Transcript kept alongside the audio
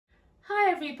Hi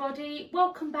everybody,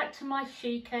 welcome back to my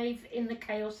she cave in the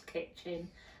chaos kitchen.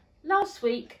 Last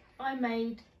week I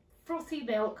made frothy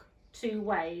milk 2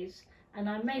 ways and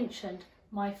I mentioned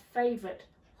my favourite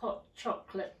hot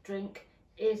chocolate drink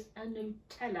is a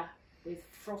Nutella with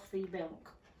frothy milk.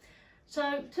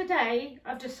 So today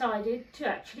I've decided to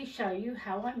actually show you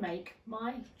how I make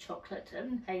my chocolate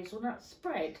and hazelnut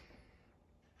spread.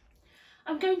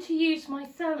 I'm going to use my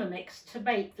Thermomix to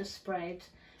make the spread.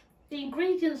 The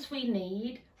ingredients we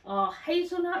need are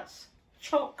hazelnuts,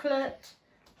 chocolate,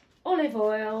 olive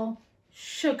oil,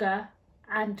 sugar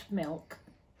and milk.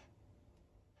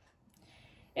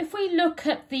 If we look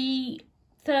at the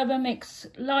Thermomix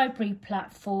library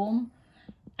platform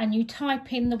and you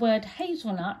type in the word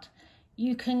hazelnut,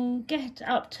 you can get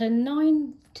up to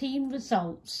 19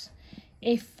 results.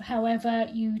 If, however,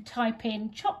 you type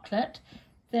in chocolate,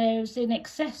 there's in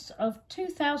excess of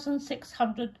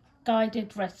 2,600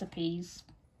 guided recipes.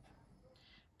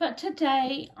 But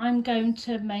today I'm going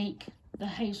to make the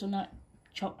hazelnut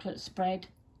chocolate spread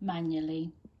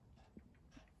manually.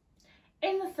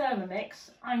 In the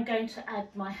Thermomix I'm going to add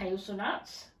my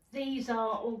hazelnuts. These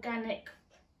are organic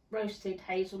roasted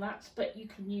hazelnuts, but you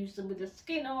can use them with the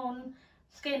skin on,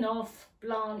 skin off,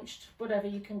 blanched, whatever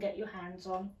you can get your hands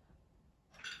on.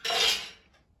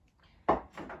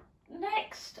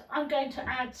 Next I'm going to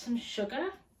add some sugar.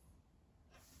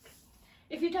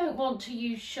 If you don't want to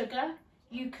use sugar,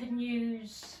 you can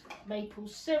use maple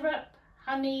syrup,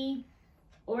 honey,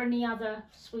 or any other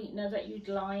sweetener that you'd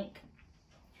like.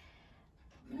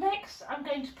 Next, I'm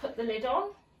going to put the lid on.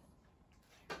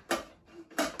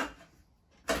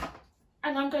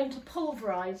 And I'm going to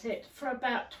pulverise it for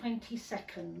about 20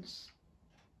 seconds.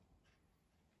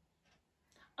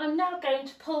 I'm now going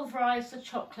to pulverise the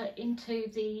chocolate into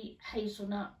the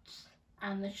hazelnuts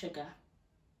and the sugar.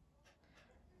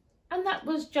 And that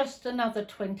was just another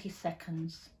 20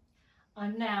 seconds.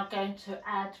 I'm now going to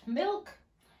add milk.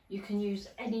 You can use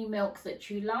any milk that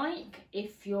you like.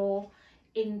 If you're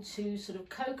into sort of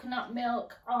coconut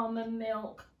milk, almond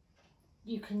milk,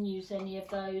 you can use any of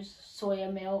those, soya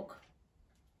milk.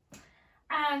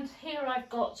 And here I've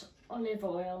got olive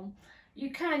oil. You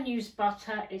can use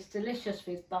butter, it's delicious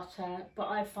with butter, but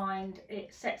I find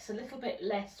it sets a little bit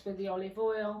less with the olive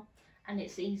oil and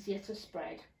it's easier to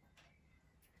spread.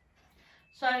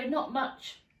 So not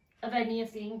much of any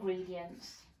of the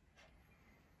ingredients.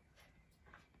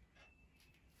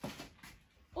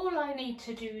 All I need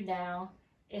to do now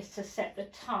is to set the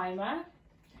timer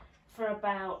for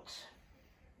about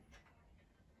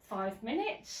 5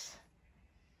 minutes.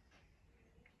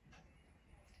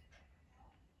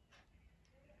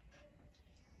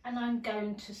 And I'm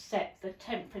going to set the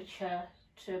temperature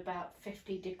to about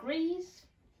 50 degrees.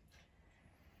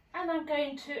 And I'm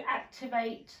going to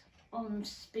activate on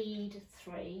speed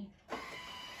 3.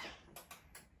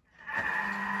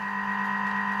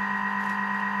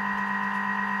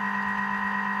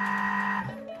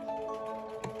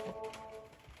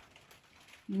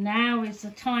 Now is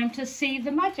the time to see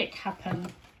the magic happen.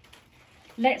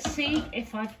 Let's see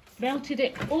if I've melted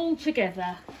it all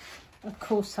together. Of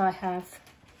course I have.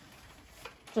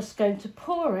 Just going to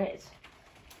pour it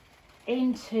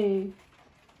into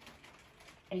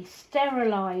a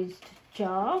sterilised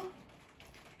jar.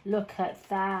 Look at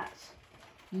that,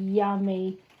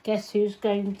 yummy. Guess who's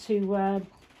going to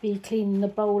be cleaning the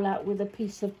bowl out with a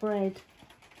piece of bread?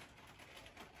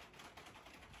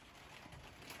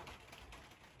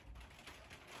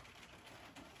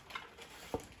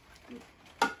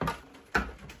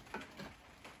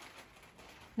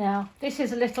 Now, this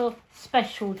is a little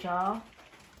special jar.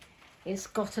 It's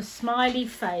got a smiley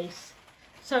face,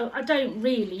 so I don't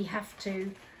really have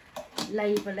to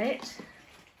label it.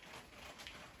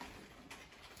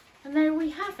 And there we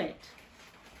have it,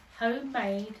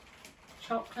 homemade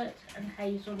chocolate and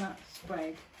hazelnut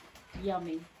spread.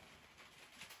 Yummy.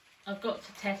 I've got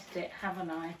to test it,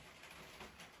 haven't I?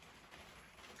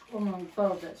 Oh my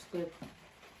God, that's good.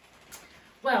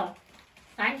 Well,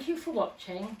 thank you for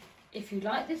watching. If you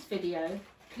like this video,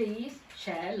 please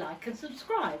share, like and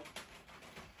subscribe.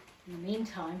 In the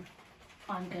meantime,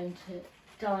 I'm going to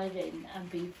dive in and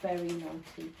be very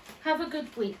naughty. Have a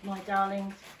good week, my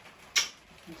darlings.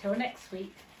 Until next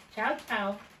week, ciao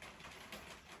ciao.